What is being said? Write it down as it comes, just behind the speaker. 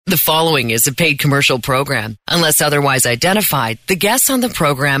The following is a paid commercial program. Unless otherwise identified, the guests on the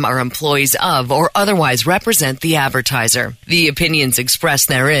program are employees of or otherwise represent the advertiser. The opinions expressed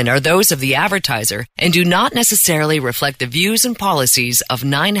therein are those of the advertiser and do not necessarily reflect the views and policies of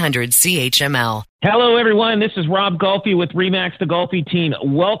 900 CHML. Hello, everyone. This is Rob Golfi with REMAX, the Golfi Team.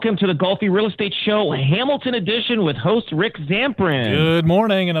 Welcome to the Golfi Real Estate Show, Hamilton edition with host Rick Zamprin. Good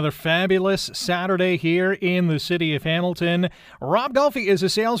morning. Another fabulous Saturday here in the city of Hamilton. Rob Golfi is a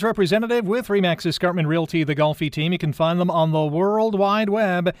sales representative with REMAX Escarpment Realty, the Golfi Team. You can find them on the World Wide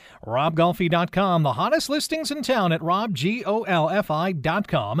Web, robgolfi.com. The hottest listings in town at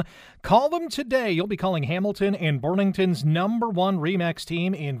robgolfi.com. Call them today. You'll be calling Hamilton and Burlington's #1 REMAX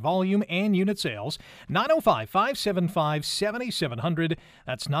team in volume and unit sales. 905-575-7700.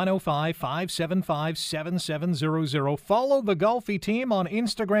 That's 905-575-7700. Follow the Golfi Team on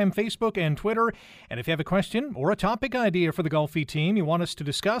Instagram, Facebook, and Twitter. And if you have a question or a topic idea for the Golfi Team you want us to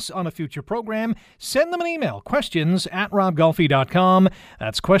discuss on a future program, send them an email. questions@robgolfi.com.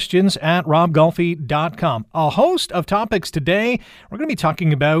 That's questions@robgolfi.com. A host of topics today. We're going to be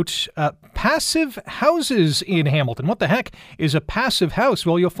talking about passive houses in Hamilton. What the heck is a passive house?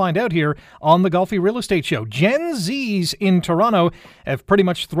 Well, you'll find out here on the Golfi Real Estate Show. Gen Zs in Toronto have pretty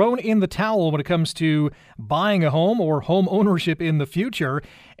much thrown in the towel when it comes to buying a home or home ownership in the future.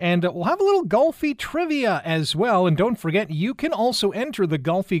 And we'll have a little Golfi trivia as well. And don't forget, you can also enter the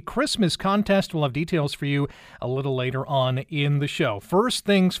Golfi Christmas contest. We'll have details for you a little later on in the show. First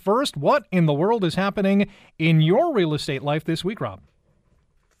things first, what in the world is happening in your real estate life this week, Rob?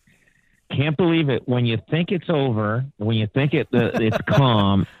 Can't believe it. When you think it's over, when you think it's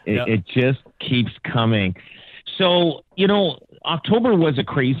calm, it just keeps coming. So, October was a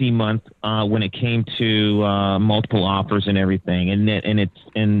crazy month when it came to multiple offers and everything. And it's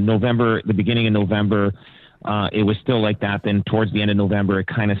in November, the beginning of November, it was still like that. Then towards the end of November, it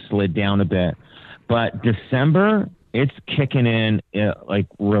kind of slid down a bit. But December, it's kicking in like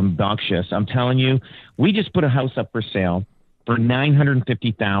rambunctious. I'm telling you, we just put a house up for sale for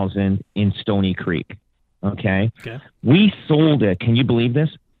 $950,000 in Stoney Creek. Okay. We sold it. Can you believe this?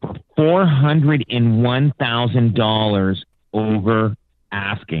 For $401,000 over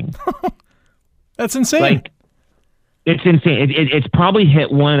asking. That's insane. Like, it's insane. It's probably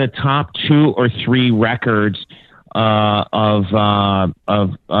hit one of the top 2 or 3 records of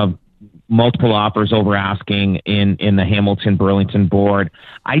multiple offers over asking in the Hamilton Burlington board.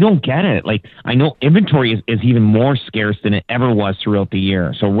 I don't get it. Like, I know inventory is even more scarce than it ever was throughout the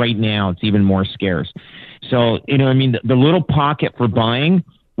year. So right now it's even more scarce. So, the little pocket for buying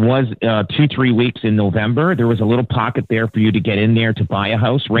was 2-3 weeks in November. There was a little pocket there for you to get in there to buy a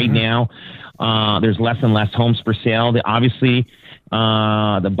house. Right now, there's less and less homes for sale. Obviously,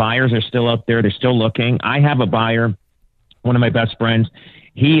 the buyers are still out there. They're still looking. I have a buyer, one of my best friends.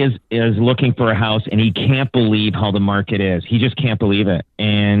 He is looking for a house, and he can't believe how the market is. He just can't believe it,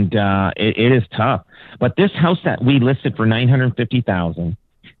 and it is tough. But this house that we listed for $950,000,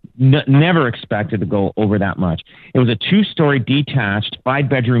 never expected to go over that much. It was a 2-story detached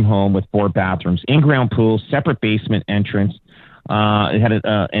 5-bedroom home with 4 bathrooms, in-ground pool, separate basement entrance. It had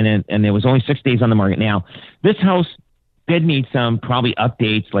and it was only 6 days on the market. Now, this house did need some probably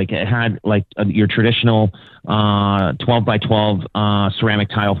updates. Like, it had your traditional 12 by 12 ceramic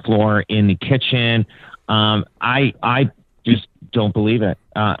tile floor in the kitchen. I just don't believe it.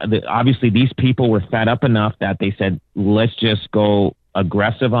 Obviously, these people were fed up enough that they said, let's just go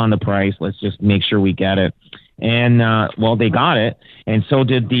aggressive on the price. Let's just make sure we get it. And they got it, and so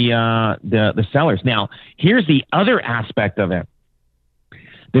did the sellers. Now, here's the other aspect of it.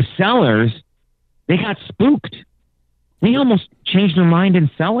 The sellers, they got spooked. They almost changed their mind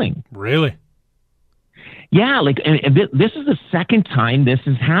in selling. Really? Yeah, and this is the second time this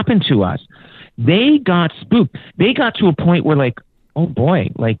has happened to us. They got spooked. They got to a point where, oh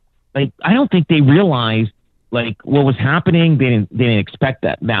boy, I don't think they realized what was happening. They didn't expect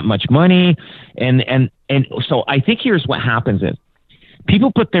that much money, and so I think here's what happens is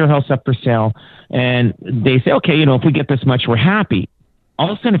people put their house up for sale, and they say, okay, if we get this much, we're happy. All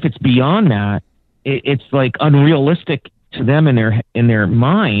of a sudden, if it's beyond that, it's unrealistic to them in their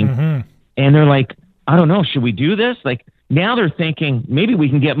mind, and they're like, I don't know, should we do this? Now they're thinking maybe we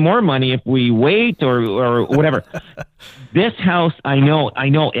can get more money if we wait or whatever. This house, I know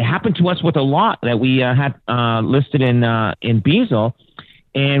it happened to us with a lot that we had listed in Beazle,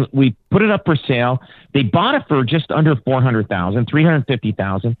 and we put it up for sale. They bought it for just under $400,000,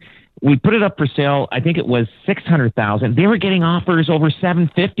 $350,000. We put it up for sale. I think it was $600,000. They were getting offers over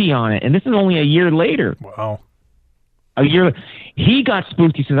 $750,000 on it, and this is only a year later. Wow. A year. He got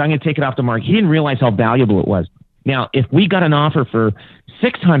spooked. He says, I'm going to take it off the market. He didn't realize how valuable it was. Now, if we got an offer for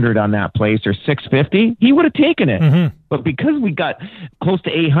 $600 on that place or $650, he would have taken it. Mm-hmm. But because we got close to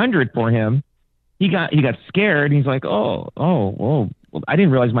 $800 for him, he got scared. He's like, oh, I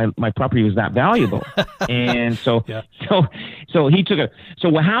didn't realize my property was that valuable. And so he took it. So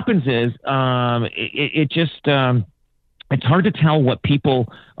what happens is, it's hard to tell what people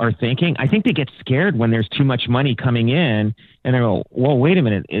are thinking. I think they get scared when there's too much money coming in, and they go, well, wait a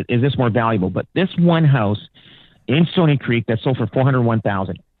minute, is this more valuable? But this one house in Stoney Creek that sold for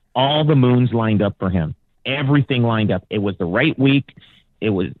 $401,000, all the moons lined up for him. Everything lined up. It was the right week. It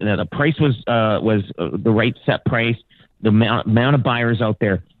was the price was the right set price. The amount of buyers out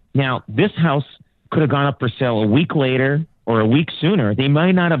there. Now, this house could have gone up for sale a week later or a week sooner. They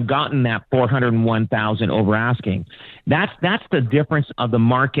might not have gotten that $401,000 over asking. That's the difference of the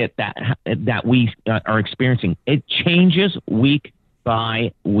market that we are experiencing. It changes week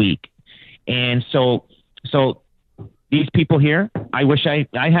by week, and so these people here, I wish I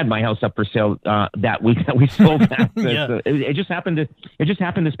had my house up for sale that week that we sold that. It just happened. It just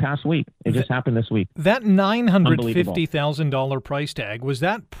happened this past week. It just happened this week. That $950,000 price tag, was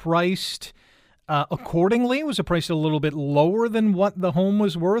that priced accordingly? Was it priced a little bit lower than what the home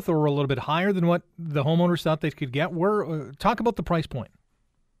was worth, or a little bit higher than what the homeowners thought they could get? Talk about the price point.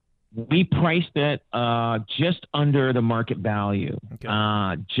 We priced it just under the market value,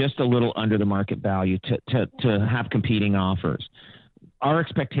 just a little under the market value to have competing offers. Our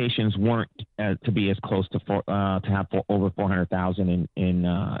expectations weren't to be as close to have over $400,000 in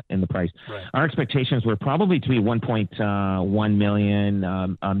the price. Right. Our expectations were probably to be 1.1 million,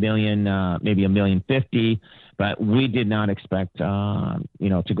 a million, maybe $1,050,000, but we did not expect to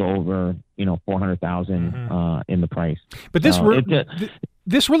go over $400,000 in the price. But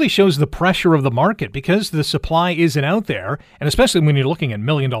this really shows the pressure of the market, because the supply isn't out there, and especially when you're looking at $1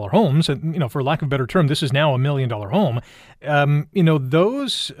 million homes, and for lack of a better term, this is now $1 million home.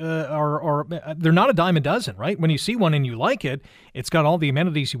 Those are they're not a dime a dozen, right? When you see one and you like it, it's got all the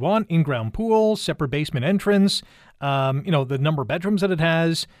amenities you want: in-ground pool, separate basement entrance, the number of bedrooms that it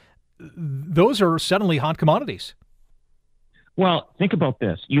has. Those are suddenly hot commodities. Well, think about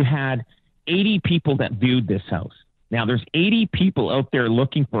this: you had 80 people that viewed this house. Now, there's 80 people out there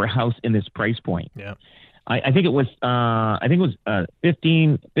looking for a house in this price point. Yeah, I think it was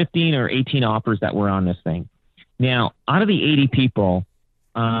 15 or 18 offers that were on this thing. Now, out of the 80 people,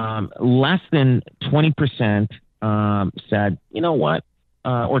 less than 20% said, you know what,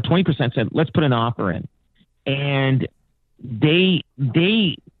 or 20% said, let's put an offer in, and they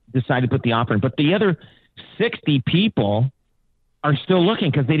decided to put the offer in. But the other 60 people are still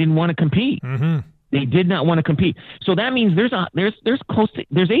looking because they didn't want to compete. Mm-hmm. They did not want to compete. So that means there's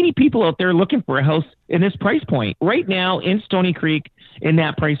 80 people out there looking for a house in this price point right now in Stoney Creek in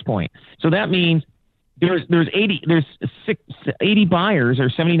that price point. So that means there's 80 buyers or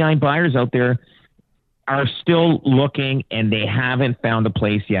 79 buyers out there are still looking, and they haven't found a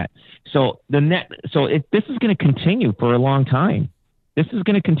place yet. So this is going to continue for a long time. This is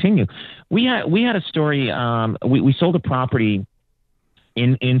going to continue. We had a story. We sold a property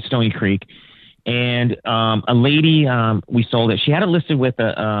in Stoney Creek. And a lady, we sold it. She had it listed with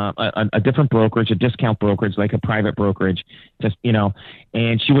a different brokerage, a discount brokerage, like a private brokerage,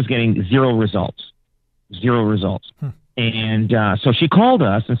 and she was getting zero results. And so she called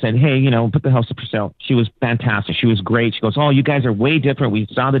us and said, hey, put the house up for sale. She was fantastic. She was great. She goes, oh, you guys are way different. We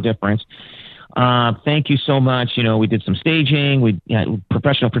saw the difference. Thank you so much. We did some staging. We had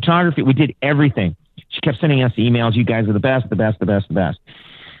professional photography. We did everything. She kept sending us emails. You guys are the best, the best, the best, the best.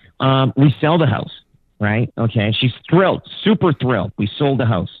 We sell the house, right? Okay. She's thrilled, super thrilled. We sold the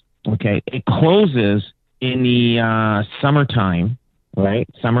house. Okay. It closes in the summertime, right?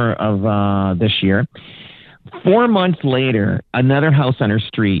 Summer of this year. 4 months later, another house on her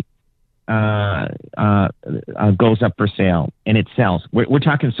street goes up for sale, and it sells. We're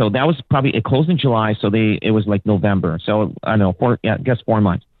talking, so that was probably, it closed in July, so it was like November. So I don't know, 4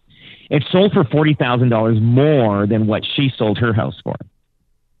 months. It sold for $40,000 more than what she sold her house for.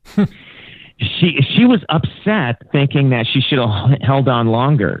 She was upset, thinking that she should have held on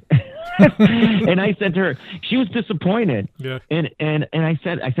longer. And I said to her, she was disappointed. Yeah. And I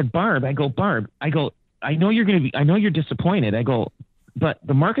said, Barb, I know you're disappointed. I go, but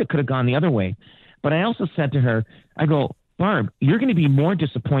the market could have gone the other way. But I also said to her, I go, Barb, you're going to be more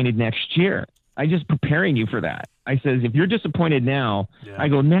disappointed next year. I'm just preparing you for that. I said, if you're disappointed now, I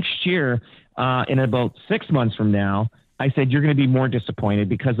go, next year, in about 6 months from now, I said, you're going to be more disappointed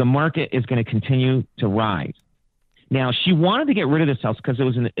because the market is going to continue to rise. Now, she wanted to get rid of this house because it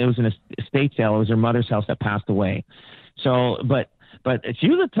was an estate sale. It was her mother's house that passed away. So, but But she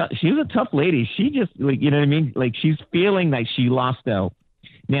was a tough lady. She just, like, you know what I mean? Like, she's feeling like she lost out.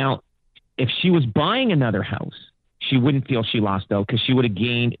 Now, if she was buying another house, she wouldn't feel she lost out because she would have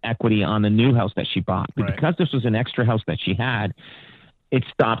gained equity on the new house that she bought. But Right. because this was an extra house that she had, it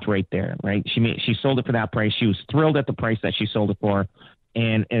stopped right there, right? She sold it for that price. She was thrilled at the price that she sold it for,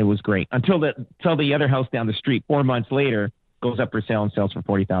 and it was great. Until the other house down the street 4 months later goes up for sale and sells for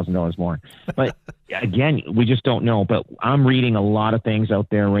 $40,000 more. But again, we just don't know. But I'm reading a lot of things out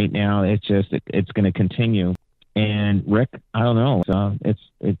there right now. It's going to continue. And Rick, I don't know. It's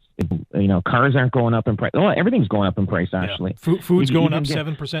you know, cars aren't going up in price. Oh, everything's going up in price actually. Yeah. Food's going up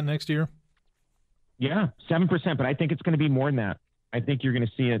 7% next year. Yeah, 7%. But I think it's going to be more than that. I think you're going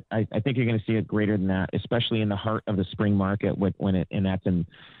to see it. I think you're going to see it greater than that, especially in the heart of the spring market and that's in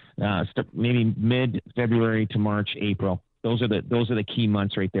maybe mid-February to March, April. Those are the key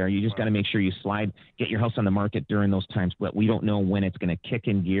months right there. You just got to make sure you get your house on the market during those times. But we don't know when it's going to kick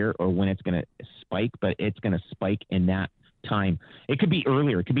in gear or when it's going to spike, but it's going to spike in that time. It could be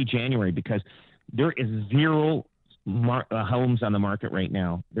earlier. It could be January because there is zero homes on the market right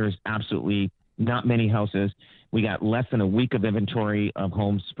now. There's absolutely not many houses. We got less than a week of inventory of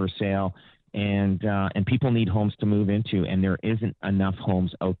homes for sale, and people need homes to move into, and there isn't enough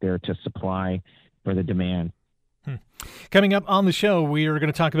homes out there to supply for the demand. Coming up on the show, we are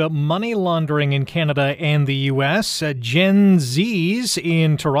going to talk about money laundering in Canada and the U.S. Gen Zs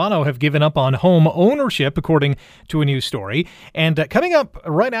in Toronto have given up on home ownership, according to a news story. And coming up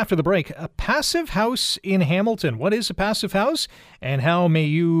right after the break, a passive house in Hamilton. What is a passive house, and how may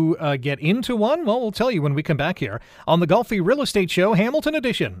you get into one? Well, we'll tell you when we come back here on the Golfi Real Estate Show, Hamilton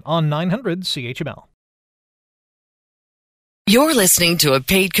Edition, on 900 CHML. You're listening to a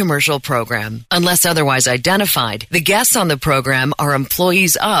paid commercial program. Unless otherwise identified, the guests on the program are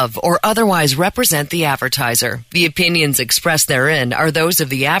employees of or otherwise represent the advertiser. The opinions expressed therein are those of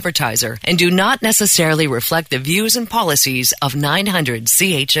the advertiser and do not necessarily reflect the views and policies of 900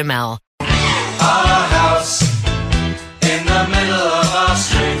 CHML. Our house in the middle of our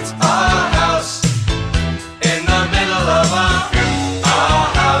street. Our house in the middle of our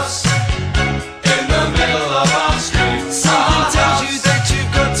house in the middle of our street.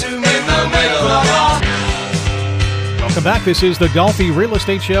 Welcome back. This is the Golfi Real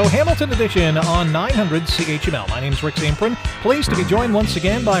Estate Show, Hamilton Edition, on 900 CHML. My name is Rick Zamprin. Pleased to be joined once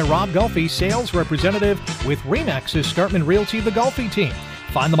again by Rob Golfi, sales representative with REMAX Escarpment Realty, the Golfi Team.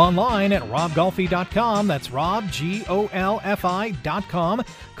 Find them online at robgolfi.com. That's Rob, Golfi.com.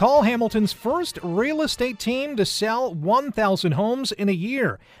 Call Hamilton's first real estate team to sell 1,000 homes in a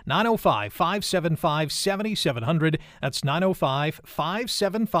year. 905-575-7700. That's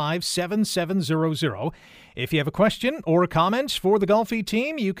 905-575-7700. If you have a question or a comment for the Golfi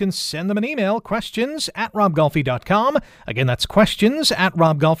team, you can send them an email, questions@robgolfi.com. Again, that's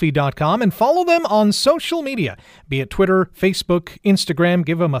questions@robgolfi.com. And follow them on social media, be it Twitter, Facebook, Instagram.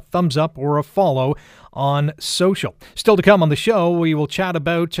 Give them a thumbs up or a follow on social. Still to come on the show, we will chat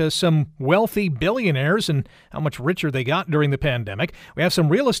about some wealthy billionaires and how much richer they got during the pandemic. We have some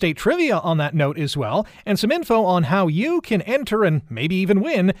real estate trivia on that note as well, and some info on how you can enter and maybe even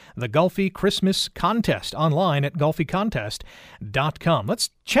win the Golfi Christmas contest online at golficontest.com. Let's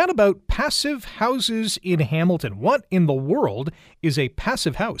chat about passive houses in Hamilton. What in the world is a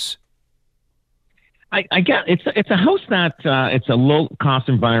passive house? I get it's a house that it's a low cost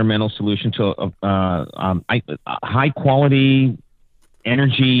environmental solution to a high quality,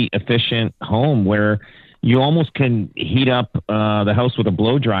 energy efficient home where you almost can heat up the house with a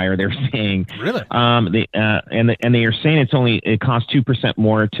blow dryer. They're saying Really? They are saying it costs 2%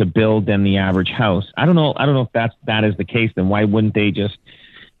 more to build than the average house. I don't know if that is the case. Then why wouldn't they just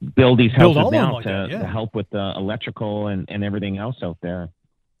build these houses now to help with the electrical and everything else out there?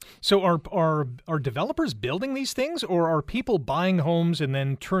 So are developers building these things, or are people buying homes and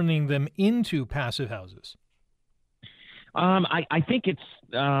then turning them into passive houses? I think it's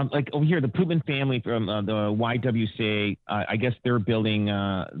like over here, the Putman family from the YWCA. I guess they're building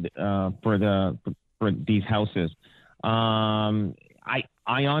for these houses. I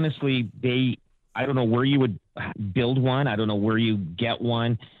honestly, I don't know where you would build one. I don't know where you get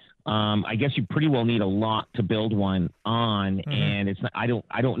one. I guess you pretty well need a lot to build one on, and it's not, I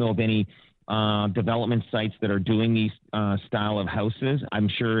don't know of any development sites that are doing these style of houses. I'm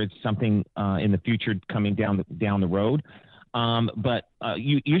sure it's something in the future coming down the road. But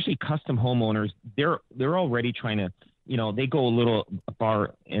usually custom homeowners, they're already trying to, they go a little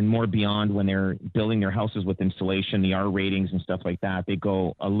far and more beyond when they're building their houses with insulation, the R ratings and stuff like that. They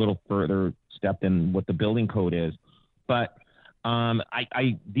go a little further step than what the building code is. But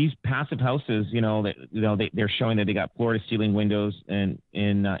These passive houses, they're showing that they got floor to ceiling windows and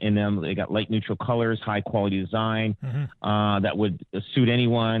in them. They got light neutral colors, high quality design, that would suit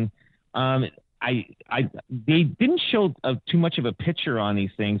anyone. They didn't show too much of a picture on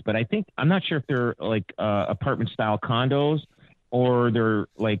these things, but I'm not sure if they're like apartment style condos or they're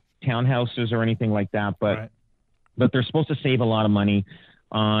like townhouses or anything like that. But they're supposed to save a lot of money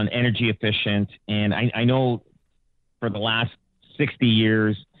on energy efficient. And I know for the last 60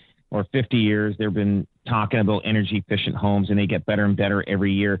 years or 50 years, they've been talking about energy efficient homes, and they get better and better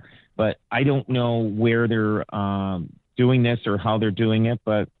every year. But I don't know where they're doing this or how they're doing it,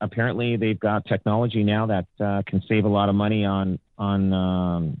 but apparently they've got technology now that can save a lot of money on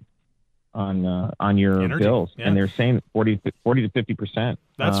your energy bills, yeah. and they're saying 40 to 50%.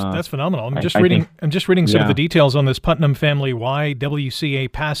 That's phenomenal. I'm just reading some of the details on this Putnam Family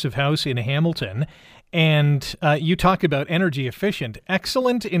YWCA passive house in Hamilton. And you talk about energy efficient,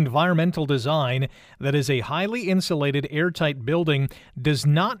 excellent environmental design that is a highly insulated, airtight building, does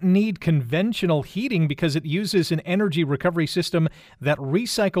not need conventional heating because it uses an energy recovery system that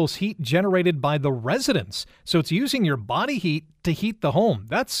recycles heat generated by the residents. So it's using your body heat to heat the home.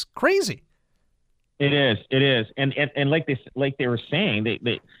 That's crazy. It is. And like they were saying,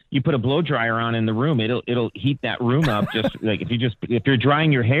 you put a blow dryer on in the room, it'll heat that room up. Just like if you're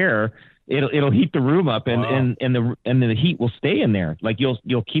drying your hair, it'll heat the room up, and the heat will stay in there. Like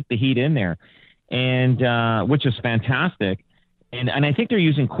you'll keep the heat in there, and which is fantastic. And I think they're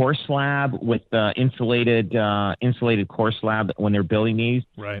using core slab with insulated core slab when they're building these.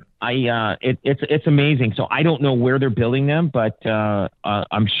 Right. It's amazing. So I don't know where they're building them, but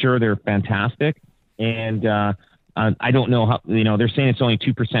I'm sure they're fantastic. And I don't know how, they're saying it's only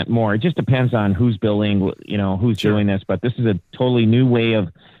 2% more. It just depends on who's building, who's Sure. doing this. But this is a totally new way of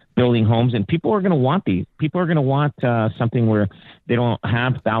building homes, and people are going to want these. People are going to want something where they don't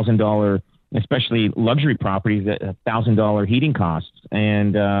have $1,000, especially luxury properties, $1,000 heating costs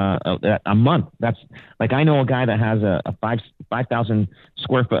and a month. That's like, I know a guy that has a 5,000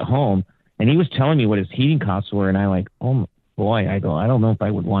 square foot home, and he was telling me what his heating costs were, and I like, oh boy, I don't know if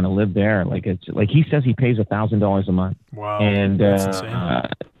I would want to live there. Like, it's like he says he pays $1,000 a month. Wow, and that's insane.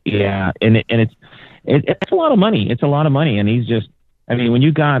 Yeah, and it's a lot of money. It's a lot of money, and he's just. I mean, when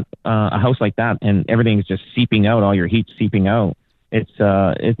you got a house like that and everything's just seeping out, all your heat's seeping out, it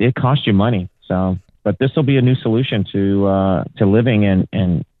costs you money. So, but this will be a new solution to living,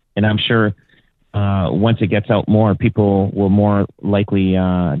 and I'm sure once it gets out more, people will more likely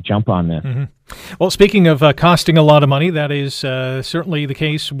jump on this. Mm-hmm. Well, speaking of costing a lot of money, that is certainly the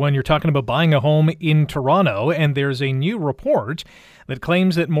case when you're talking about buying a home in Toronto, and there's a new report that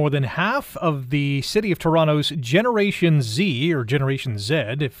claims that more than half of the City of Toronto's Generation Z, or Generation Z,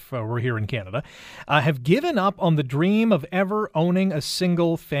 if we're here in Canada, have given up on the dream of ever owning a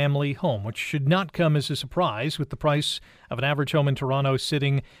single-family home, which should not come as a surprise with the price of an average home in Toronto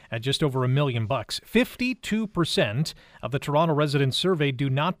sitting at just over $1 million. 52% of the Toronto residents surveyed do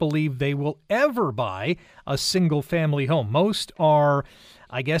not believe they will ever buy a single-family home. Most are,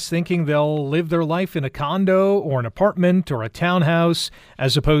 I guess, thinking they'll live their life in a condo or an apartment or a townhouse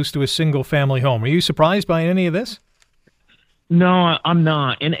as opposed to a single-family home. Are you surprised by any of this? No, I'm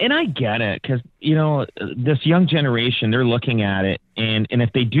not. And I get it because, this young generation, they're looking at it. And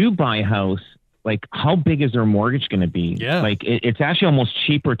if they do buy a house, like, how big is their mortgage going to be? Yeah. Like, it's actually almost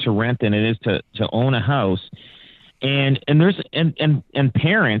cheaper to rent than it is to own a house. And there's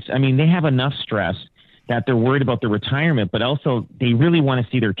parents, I mean, they have enough stress that they're worried about their retirement, but also they really want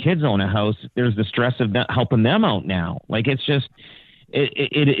to see their kids own a house. There's the stress of helping them out now. Like, it's just,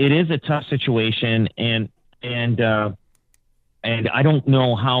 it is a tough situation. And I don't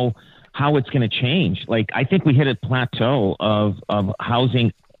know how it's going to change. Like, I think we hit a plateau of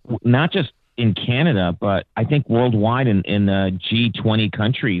housing, not just in Canada, but I think worldwide in the G20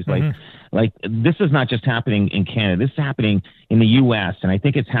 countries. Like this is not just happening in Canada. This is happening in the U.S. and I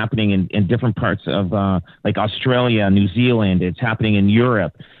think it's happening in different parts of like Australia, New Zealand. It's happening in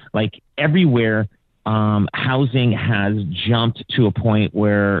Europe. Like everywhere, housing has jumped to a point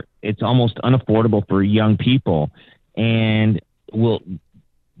where it's almost unaffordable for young people, and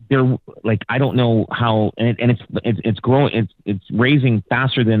they're like, I don't know how, and it's growing. It's raising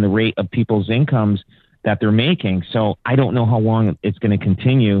faster than the rate of people's incomes that they're making. So I don't know how long it's going to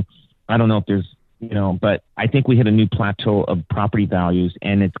continue. I don't know if there's, but I think we hit a new plateau of property values,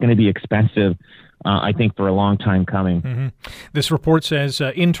 and it's going to be expensive I think, for a long time coming. Mm-hmm. This report says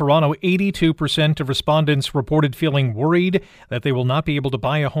in Toronto, 82% of respondents reported feeling worried that they will not be able to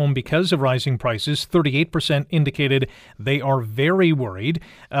buy a home because of rising prices. 38% indicated they are very worried.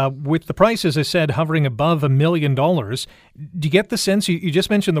 With the price, as I said, hovering above $1 million, do you get the sense, you just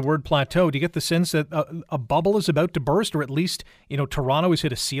mentioned the word plateau, do you get the sense that a bubble is about to burst, or at least, Toronto has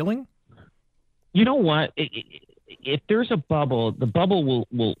hit a ceiling? You know what? If there's a bubble, the bubble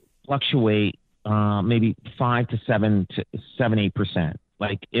will fluctuate maybe 5 to 8%.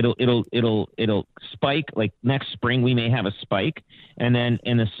 Like it'll spike. Like next spring we may have a spike, and then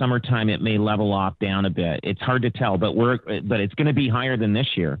in the summertime it may level off down a bit. It's hard to tell, but it's going to be higher than this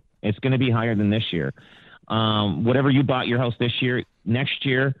year. It's going to be higher than this year. Whatever you bought your house this year, next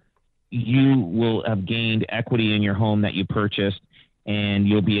year you will have gained equity in your home that you purchased, and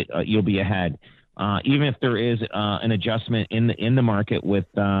you'll be ahead. Even if there is an adjustment in the market with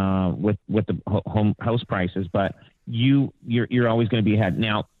the house prices, but you're always going to be ahead.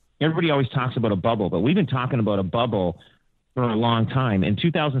 Now, everybody always talks about a bubble, but we've been talking about a bubble for a long time. In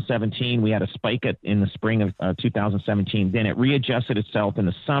 2017, we had a spike in the spring of 2017. Then it readjusted itself in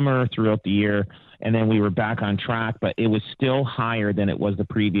the summer throughout the year, and then we were back on track, but it was still higher than it was the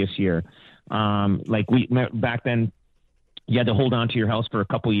previous year. Back then, you had to hold on to your house for a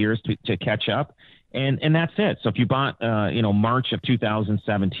couple of years to catch up. And that's it. So if you bought, March of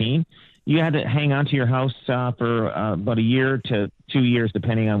 2017, you had to hang on to your house for about a year to 2 years,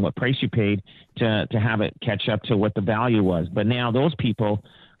 depending on what price you paid, to have it catch up to what the value was. But now those people,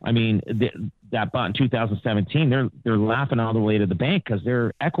 that bought in 2017, they're laughing all the way to the bank because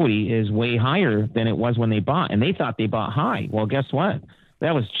their equity is way higher than it was when they bought, and they thought they bought high. Well, guess what?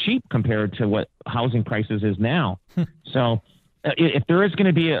 That was cheap compared to what housing prices is now. So if there is going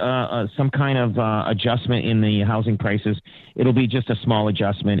to be some kind of adjustment in the housing prices, it'll be just a small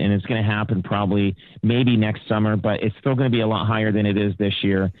adjustment, and it's going to happen maybe next summer, but it's still going to be a lot higher than it is this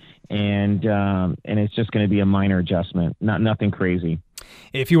year, and it's just going to be a minor adjustment, nothing crazy.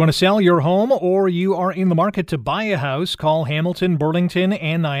 If you want to sell your home or you are in the market to buy a house, call Hamilton, Burlington,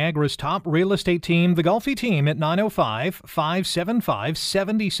 and Niagara's top real estate team, the Golfi Team, at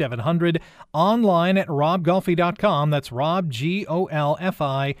 905-575-7700, online at robgolfi.com. That's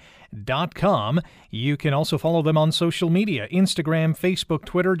robgolfi.com. You can also follow them on social media, Instagram, Facebook,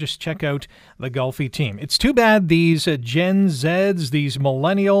 Twitter. Just check out the Golfi Team. It's too bad these Gen Zs, these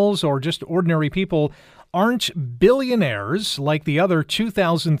millennials, or just ordinary people aren't billionaires like the other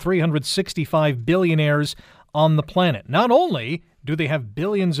 2,365 billionaires on the planet. Not only do they have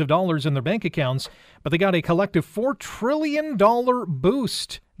billions of dollars in their bank accounts, but they got a collective $4 trillion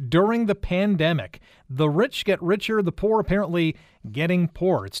boost during the pandemic. The rich get richer, the poor apparently getting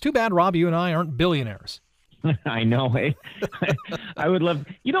poorer. It's too bad, Rob, you and I aren't billionaires. I know. Hey, I would love.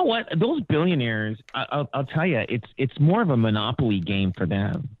 You know what? Those billionaires. I'll tell you, it's more of a monopoly game for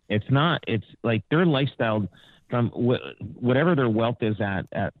them. It's not. It's like their lifestyle from whatever their wealth is at.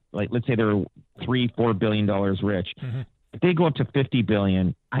 Like, let's say they're $3-4 billion rich. Mm-hmm. If they go up to 50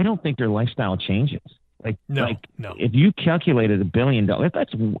 billion, I don't think their lifestyle changes. No. If you calculated $1 billion,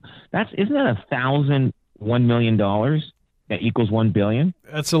 that's isn't that $1,001 million? That equals 1 billion.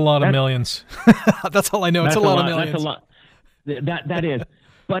 That's a lot of millions. That's all I know. It's a lot of millions. That's a lot. That is.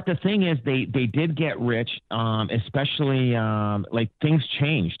 But the thing is, they did get rich, especially things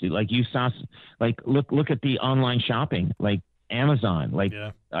changed. Like you saw, look at the online shopping, like Amazon.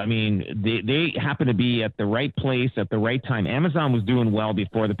 They happen to be at the right place at the right time. Amazon was doing well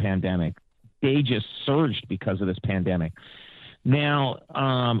before the pandemic. They just surged because of this pandemic. Now,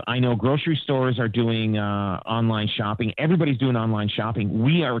 I know grocery stores are doing online shopping. Everybody's doing online shopping.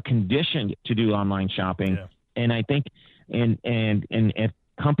 We are conditioned to do online shopping. Yeah. And I think and if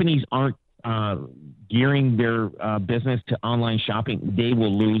companies aren't gearing their business to online shopping, they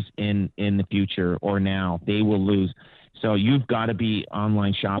will lose in the future, or now. They will lose. So you've got to be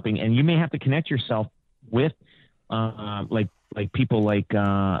online shopping, and you may have to connect yourself with people like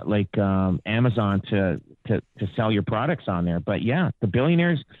Amazon to sell your products on there. But yeah, the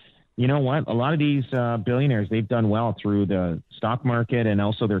billionaires, you know what? A lot of these billionaires, they've done well through the stock market and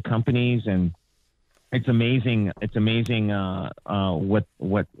also their companies. And it's amazing. It's amazing what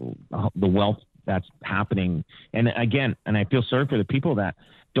the wealth that's happening. And again, I feel sorry for the people that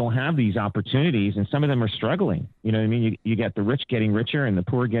don't have these opportunities, and some of them are struggling. You know what I mean? You get the rich getting richer and the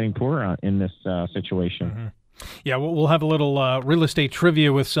poor getting poorer in this situation. Mm-hmm. Yeah, we'll have a little real estate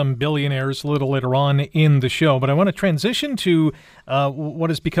trivia with some billionaires a little later on in the show. But I want to transition to what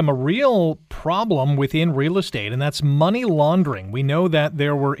has become a real problem within real estate, and that's money laundering. We know that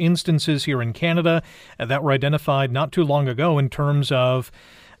there were instances here in Canada that were identified not too long ago in terms of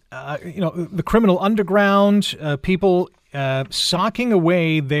the criminal underground, people socking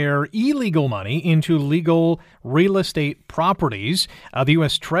away their illegal money into legal real estate properties. The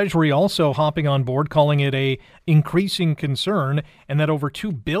U.S. Treasury also hopping on board, calling it a increasing concern, and that over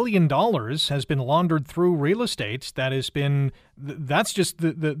 $2 billion has been laundered through real estate. That's just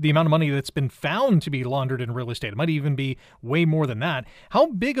the amount of money that's been found to be laundered in real estate. It might even be way more than that. How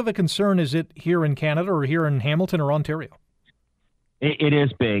big of a concern is it here in Canada or here in Hamilton or Ontario? It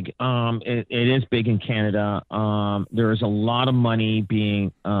is big. It is big in Canada. There is a lot of money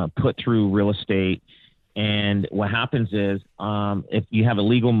being put through real estate. And what happens is if you have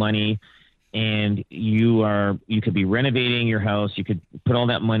illegal money and you could be renovating your house, you could put all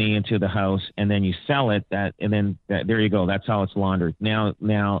that money into the house and then you sell it, there you go. That's how it's laundered. Now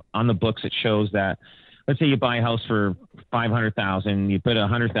on the books, it shows that, let's say you buy a house for $500,000, you put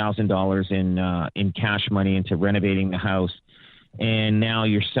 $100,000 in cash money into renovating the house. And now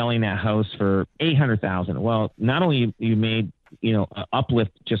you're selling that house for $800,000. Well, not only you made an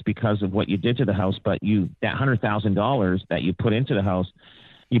uplift just because of what you did to the house, but that $100,000 that you put into the house,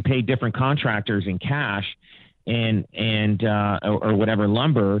 you paid different contractors in cash or whatever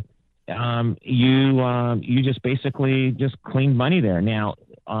lumber. You just basically just cleaned money there. Now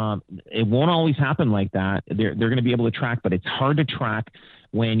it won't always happen like that. They're going to be able to track, but it's hard to track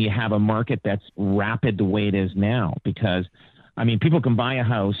when you have a market that's rapid the way it is now, because people can buy a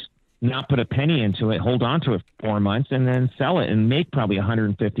house, not put a penny into it, hold on to it for 4 months, and then sell it and make probably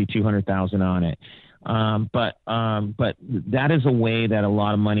 $150,000, $200,000 on it. But that is a way that a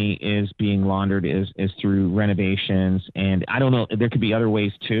lot of money is being laundered is through renovations. And I don't know, there could be other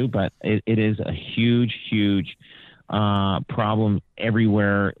ways too, but it is a huge problem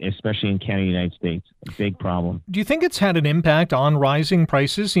everywhere, especially in Canada, United States. A big problem. Do you think it's had an impact on rising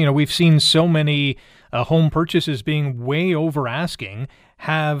prices? We've seen so many home purchases being way over asking.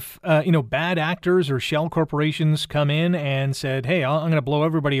 Have bad actors or shell corporations come in and said, "Hey, I'm going to blow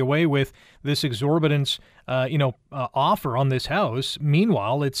everybody away with this exorbitant offer on this house."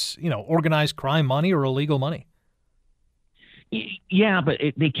 Meanwhile, it's organized crime money or illegal money. Yeah, but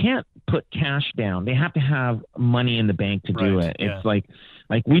they can't put cash down. They have to have money in the bank to do it. Yeah. It's like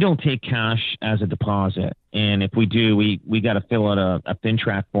we don't take cash as a deposit, and if we do, we got to fill out a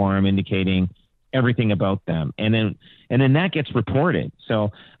FinTrack form indicating everything about them, and then that gets reported.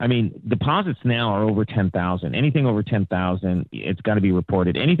 So deposits now are over 10,000. Anything over 10,000, it's got to be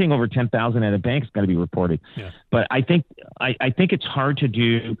reported. Anything over 10,000 at a bank's got to be reported. Yeah. But I think it's hard to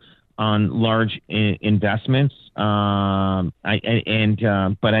do on large investments. But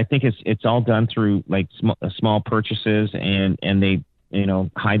I think it's all done through like small purchases, and they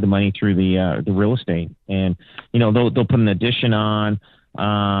hide the money through the real estate, and they'll put an addition on.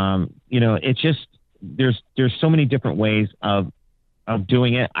 It's just there's so many different ways of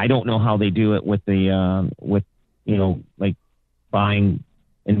doing it. I don't know how they do it with like buying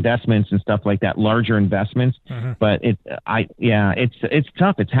investments and stuff like that, larger investments. Mm-hmm. But it's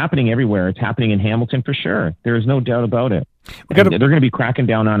tough. It's happening everywhere. It's happening in Hamilton for sure. There is no doubt about it. They're going to be cracking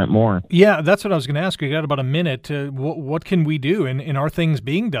down on it more. Yeah, that's what I was going to ask you. You got about a minute. What can we do, and are things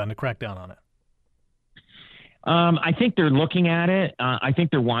being done to crack down on it? I think they're looking at it. I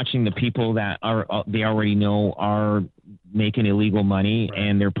think they're watching the people that they already know are making illegal money, right,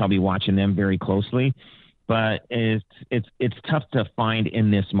 and they're probably watching them very closely. But it's tough to find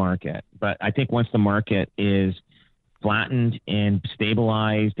in this market. But I think once the market is flattened and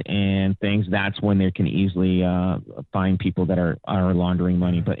stabilized and things, that's when they can easily find people that are laundering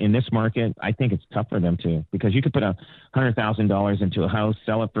money. But in this market, I think it's tough for them too, because you could put $100,000 into a house,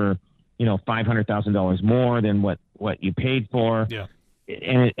 sell it for $500,000 more than what you paid for. Yeah.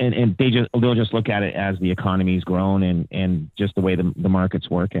 And they'll just look at it as the economy's grown and just the way the market's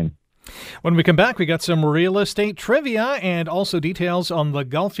working. When we come back, we got some real estate trivia and also details on the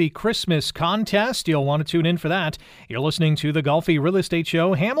Golfi Christmas contest. You'll want to tune in for that. You're listening to the Golfi Real Estate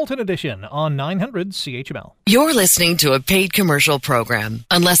Show, Hamilton Edition, on 900 CHML. You're listening to a paid commercial program.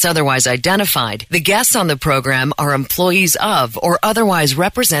 Unless otherwise identified, the guests on the program are employees of or otherwise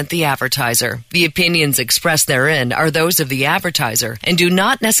represent the advertiser. The opinions expressed therein are those of the advertiser and do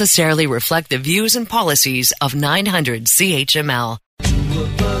not necessarily reflect the views and policies of 900 CHML. Two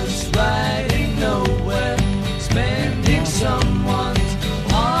of us riding nowhere, spending someone's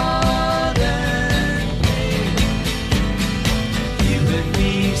hard-earned day. You and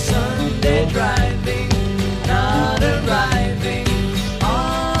me Sunday driving, not arriving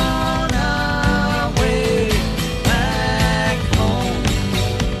on our way back home.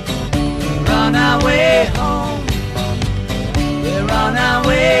 We're on our way home. We're on our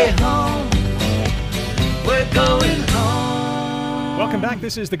way home. We're going home. Welcome back.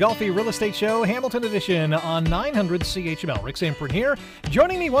 This is the Golfi Real Estate Show, Hamilton Edition on 900 CHML. Rick Samprin here.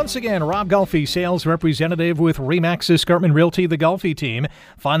 Joining me once again, Rob Golfi, sales representative with REMAX Escarpment Realty, the Golfi Team.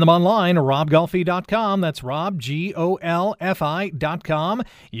 Find them online, robgolfi.com. That's Rob, Golfi.com.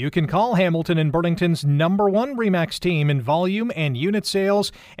 You can call Hamilton and Burlington's #1 REMAX team in volume and unit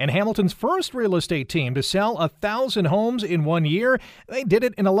sales, and Hamilton's first real estate team to sell 1,000 homes in 1 year. They did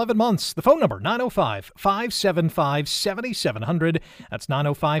it in 11 months. The phone number, 905-575-7700. That's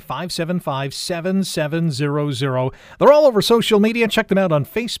 905-575-7700. They're all over social media. Check them out on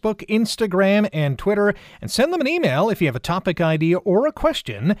Facebook, Instagram, and Twitter. And send them an email if you have a topic idea or a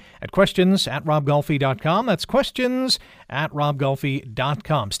question at questions@robgolfi.com. That's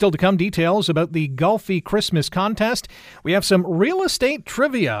questions@robgolfi.com. Still to come, details about the Golfi Christmas contest. We have some real estate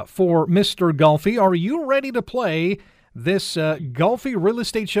trivia for Mr. Golfi. Are you ready to play this Golfi Real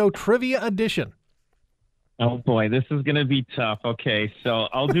Estate Show Trivia Edition? Oh boy, this is going to be tough. Okay, so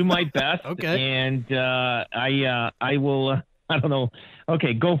I'll do my best. Okay. And I will. I don't know.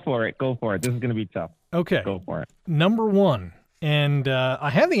 Okay, go for it. Go for it. This is going to be tough. Okay. Go for it. Number one, and I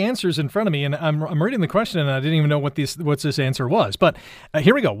have the answers in front of me, and I'm reading the question, and I didn't even know what this answer was. But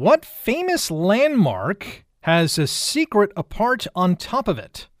here we go. What famous landmark has a secret apart on top of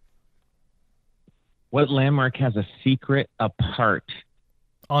it? What landmark has a secret apart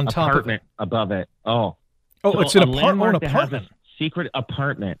On top of it. apartment above it? Oh, Oh, so it's an a apartment. landmark An that has apartment. a secret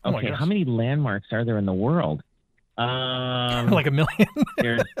apartment. Oh my Okay, gosh. how many landmarks are there in the world? Like a million.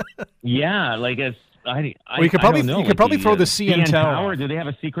 Yeah, like it's. I Well, you could I probably don't know, you could probably throw the CN Tower. Tower. Do they have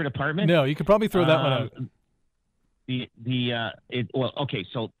a secret apartment? No, you could probably throw that one out. Well, okay,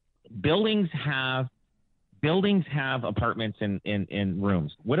 so buildings have apartments in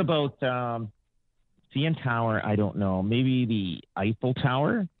rooms. What about CN Tower? I don't know. Maybe the Eiffel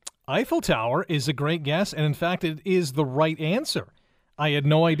Tower. Eiffel Tower is a great guess, and in fact, it is the right answer. I had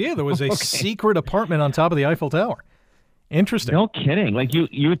no idea there was a secret apartment on top of the Eiffel Tower. Interesting. No kidding. Like you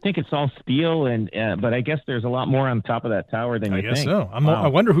would think it's all steel, but I guess there's a lot more on top of that tower than you think. I guess so. Wow. I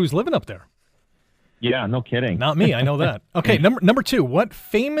wonder who's living up there. Yeah, no kidding. Not me. I know that. Okay, number two. What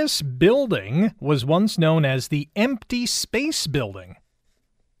famous building was once known as the Empty Space Building?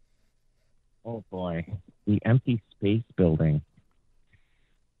 Oh boy, the Empty Space Building.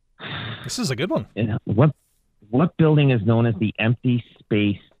 This is a good one. And what building is known as the Empty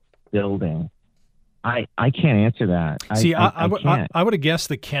Space Building? I can't answer that. See, I can't. would have guessed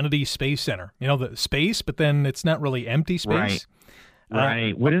the Kennedy Space Center. You know, the space, but then it's not really empty space.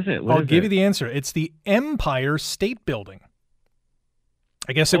 Right. What is it? I'll give you the answer. It's the Empire State Building.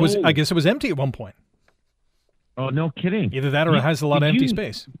 I guess it was empty at one point. Oh, no kidding. Either that or it has a lot of empty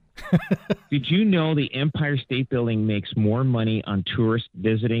space. Did you know the Empire State Building makes more money on tourists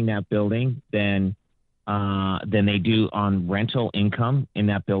visiting that building than they do on rental income in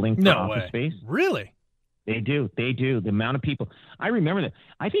that building for office space? Really? They do. The amount of people. I remember that.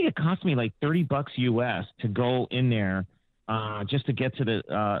 I think it cost me like $30 US to go in there just to get to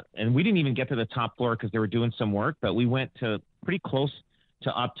the and we didn't even get to the top floor because they were doing some work, but we went to pretty close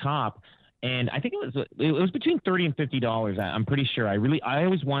to up top. And I think it was between $30 and $50. I'm pretty sure. I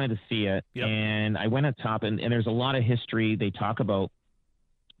always wanted to see it. Yep. And I went up top, and there's a lot of history. They talk about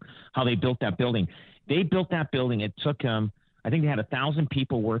how they built that building. They built that building. It took them, I think they had 1,000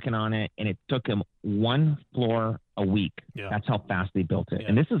 people working on it, and it took them one floor a week. Yeah. That's how fast they built it. Yeah.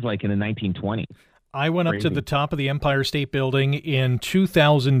 And this is like in the 1920s. I went up Crazy. to the top of the Empire State Building in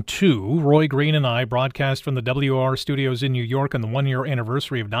 2002. Roy Green and I broadcast from the WR studios in New York on the 1-year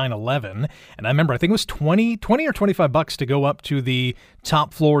anniversary of 9/11. And I remember, I think it was $20 or $25 to go up to the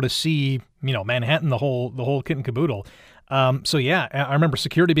top floor to see, Manhattan, the whole kit and caboodle. So yeah, I remember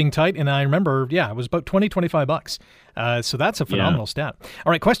security being tight, and I remember, it was about $20-25. So that's a phenomenal stat.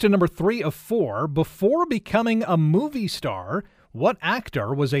 All right, question number 3 of 4. Before becoming a movie star, what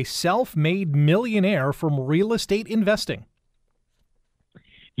actor was a self-made millionaire from real estate investing?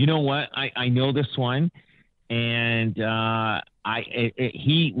 You know what? I know this one, and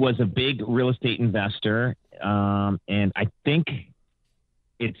he was a big real estate investor, and I think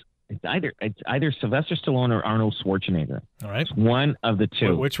it's either Sylvester Stallone or Arnold Schwarzenegger. All right, it's one of the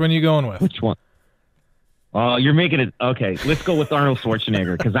two. Which one are you going with? Which one? Oh, you're making it okay. Let's go with Arnold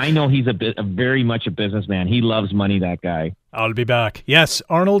Schwarzenegger because I know he's very much a businessman. He loves money. That guy. I'll be back. Yes,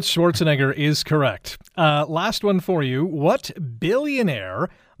 Arnold Schwarzenegger is correct. Last one for you. What billionaire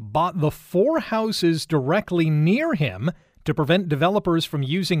bought the 4 houses directly near him to prevent developers from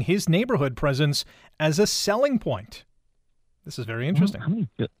using his neighborhood presence as a selling point? This is very interesting. How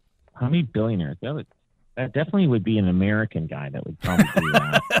many billionaires? That That definitely would be an American guy that would probably do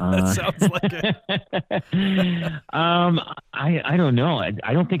that. That sounds like it. I don't know.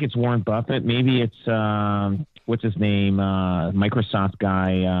 I don't think it's Warren Buffett. Maybe it's what's his name? Microsoft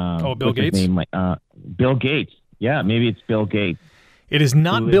guy. Bill Gates. His name? Bill Gates. Yeah, maybe it's Bill Gates. It is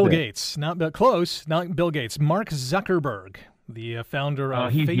not Bill Gates. Not close. Not Bill Gates. Mark Zuckerberg, the founder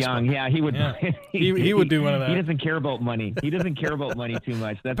of he's Facebook. young. Yeah, he would. Yeah. He would do one of that. He doesn't care about money. He doesn't care about money too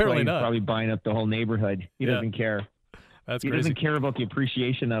much. That's Apparently why he's not. probably buying up the whole neighborhood. He doesn't care. That's he crazy. doesn't care about the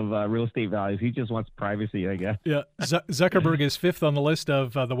appreciation of real estate values. He just wants privacy, I guess. Yeah, Zuckerberg is fifth on the list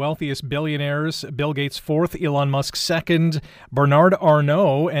of the wealthiest billionaires. Bill Gates fourth, Elon Musk second, Bernard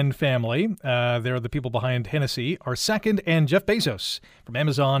Arnault and family, they're the people behind Hennessy, are second, and Jeff Bezos from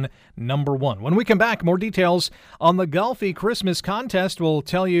Amazon, number one. When we come back, more details on the Golfi Christmas contest. We'll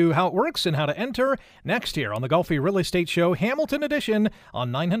tell you how it works and how to enter next here on the Golfi Real Estate Show, Hamilton Edition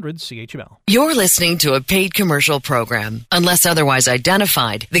on 900 CHML. You're listening to a paid commercial program. Unless otherwise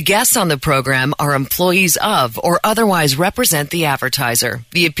identified, the guests on the program are employees of or otherwise represent the advertiser.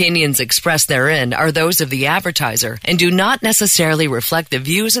 The opinions expressed therein are those of the advertiser and do not necessarily reflect the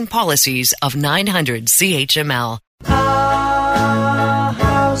views and policies of 900 CHML. Our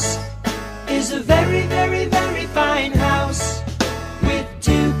house is a very, very, very fine house with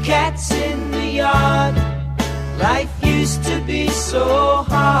 2 cats in the yard. Life used to be so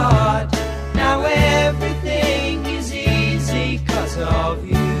hard. Now everything is easy 'cause of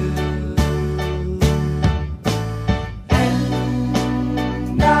you.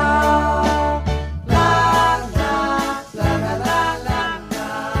 And now, la, la, la, la, la, la,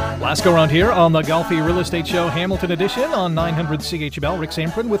 la. Last go around here on the Golfi Real Estate Show, Hamilton Edition on 900 CHML. Rick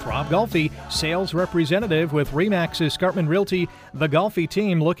Samprin with Rob Golfi, sales representative with REMAX Escarpment Realty. The Golfi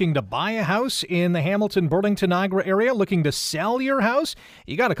team looking to buy a house in the Hamilton, Burlington, Niagara area, looking to sell your house.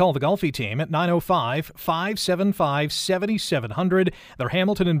 You got to call the Golfi team at 905-575-7700. They're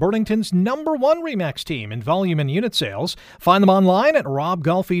Hamilton and Burlington's number one REMAX team in volume and unit sales. Find them online at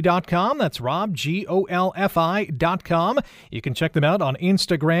robgolfi.com. That's robgolfi.com. You can check them out on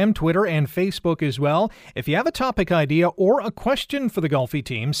Instagram, Twitter, and Facebook as well. If you have a topic idea or a question for the Golfi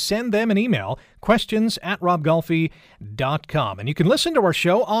team, send them an email, questions@robgolfi.com. And you can listen to our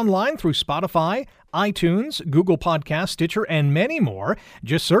show online through Spotify, iTunes, Google Podcasts, Stitcher, and many more.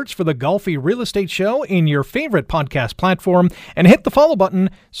 Just search for the Golfi Real Estate Show in your favorite podcast platform and hit the follow button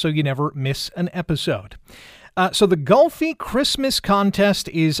so you never miss an episode. So the Golfi Christmas contest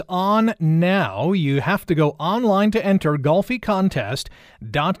is on now. You have to go online to enter,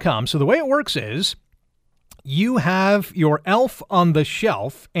 golficontest.com. So the way it works is you have your elf on the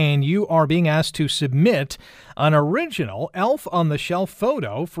shelf, and you are being asked to submit an original elf on the shelf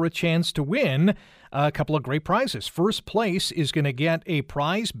photo for a chance to win a couple of great prizes. First place is going to get a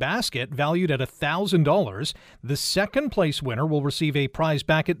prize basket valued at $1,000. The second place winner will receive a prize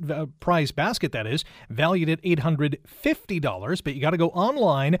basket that is valued at $850. But you got to go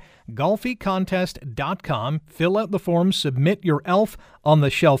online, golficontest.com, fill out the form, submit your elf on the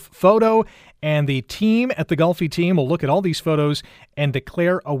shelf photo, and the team at the Golfi team will look at all these photos and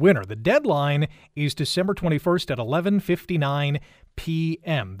declare a winner. The deadline is December 21st at 11:59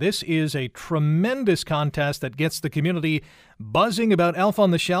 p.m. This is a tremendous contest that gets the community buzzing about Elf on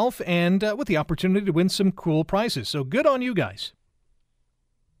the Shelf and with the opportunity to win some cool prizes. So good on you guys.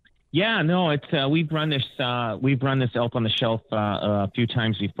 Yeah, no, it's we've run this Elf on the Shelf a few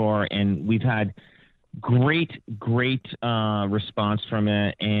times before, and we've had great response from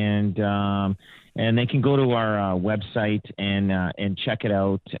it, and they can go to our website and check it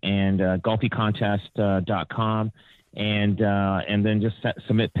out, and golficontest.com. And then just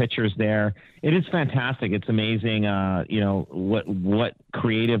submit pictures there. It is fantastic. It's amazing, what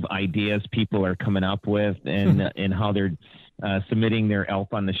creative ideas people are coming up with, and how they're submitting their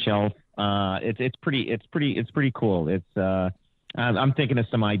elf on the shelf. It's pretty cool. I'm thinking of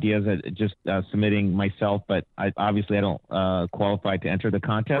some ideas that just submitting myself, but I don't qualify to enter the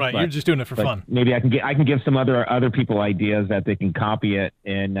contest. Right, you're just doing it for fun. Maybe I can give some other people ideas that they can copy it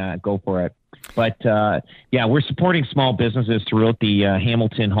and go for it. But we're supporting small businesses throughout the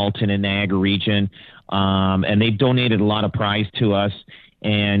Hamilton, Halton, and Niagara region, and they've donated a lot of prize to us.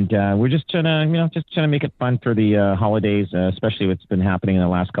 And we're just trying to make it fun for the holidays, especially what's been happening in the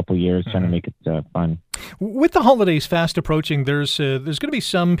last couple of years, trying to make it fun. With the holidays fast approaching, there's going to be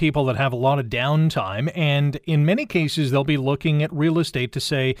some people that have a lot of downtime, and in many cases, they'll be looking at real estate to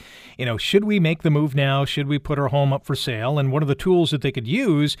say, should we make the move now? Should we put our home up for sale? And one of the tools that they could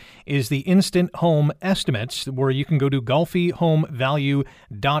use is the instant home estimates, where you can go to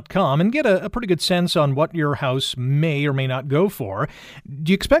golfihomevalue.com and get a pretty good sense on what your house may or may not go for.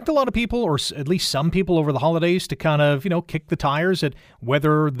 Do you expect a lot of people, or at least some people over the holidays, to kind of, kick the tires at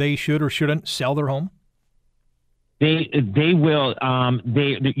whether they should or shouldn't sell their home? They will.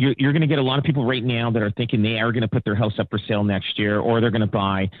 You're going to get a lot of people right now that are thinking they are going to put their house up for sale next year, or they're going to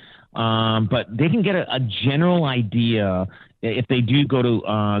buy. But they can get a general idea if they do go to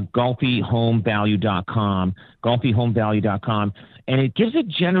golfihomevalue.com, and it gives a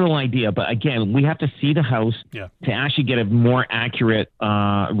general idea. But again, we have to see the house to actually get a more accurate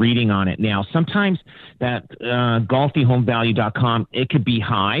reading on it. Now, sometimes that golfihomevalue.com, it could be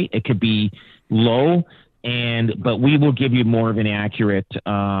high, it could be low. But we will give you more of an accurate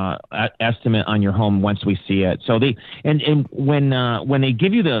estimate on your home once we see it. So when they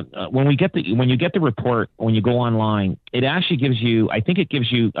give you when you get the report, when you go online, it actually gives you, I think it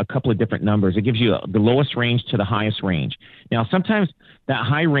gives you a couple of different numbers. It gives you the lowest range to the highest range. Now, sometimes that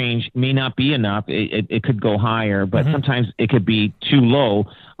high range may not be enough. It could go higher, but sometimes it could be too low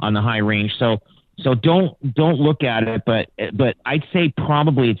on the high range. So don't look at it, but I'd say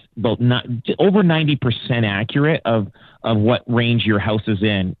probably it's about over 90% accurate of what range your house is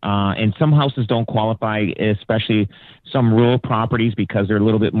in. And some houses don't qualify, especially some rural properties, because they're a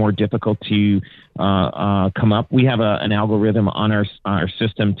little bit more difficult to come up. We have an algorithm on our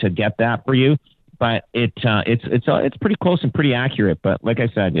system to get that for you, but it's pretty close and pretty accurate. But like I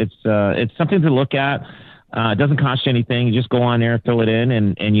said, it's something to look at. It doesn't cost you anything. You just go on there, fill it in,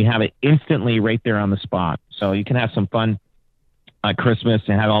 and you have it instantly right there on the spot. So you can have some fun at Christmas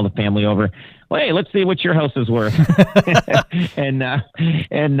and have all the family over. Well, hey, let's see what your house is worth. and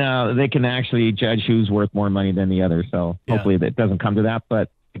they can actually judge who's worth more money than the other. So hopefully that doesn't come to that,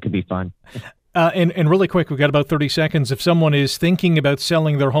 but it could be fun. And really quick, we've got about 30 seconds. If someone is thinking about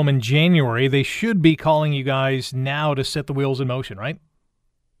selling their home in January, they should be calling you guys now to set the wheels in motion, right?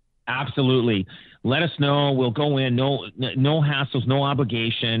 Absolutely. Let us know. We'll go in. No hassles, no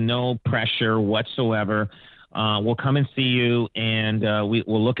obligation, no pressure whatsoever. We'll come and see you, and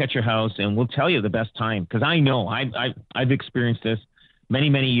we'll look at your house, and we'll tell you the best time. Because I know I've experienced this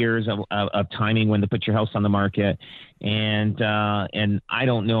many years of timing when to put your house on the market, and I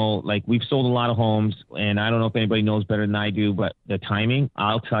don't know. Like, we've sold a lot of homes, and I don't know if anybody knows better than I do, but the timing,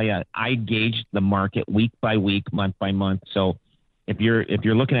 I'll tell you, I gauge the market week by week, month by month. So if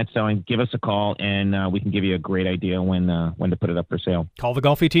you're looking at selling, give us a call, and we can give you a great idea when to put it up for sale. Call the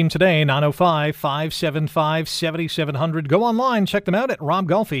Golfi Team today, 905-575-7700. Go online, check them out at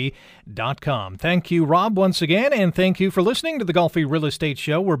robgolfi.com. Thank you, Rob, once again, and thank you for listening to the Golfi Real Estate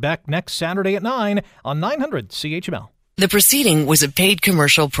Show. We're back next Saturday at 9 on 900 CHML. The proceeding was a paid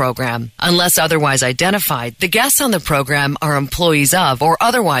commercial program. Unless otherwise identified, the guests on the program are employees of or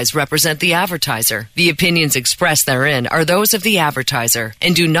otherwise represent the advertiser. The opinions expressed therein are those of the advertiser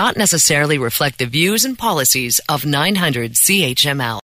and do not necessarily reflect the views and policies of 900 CHML.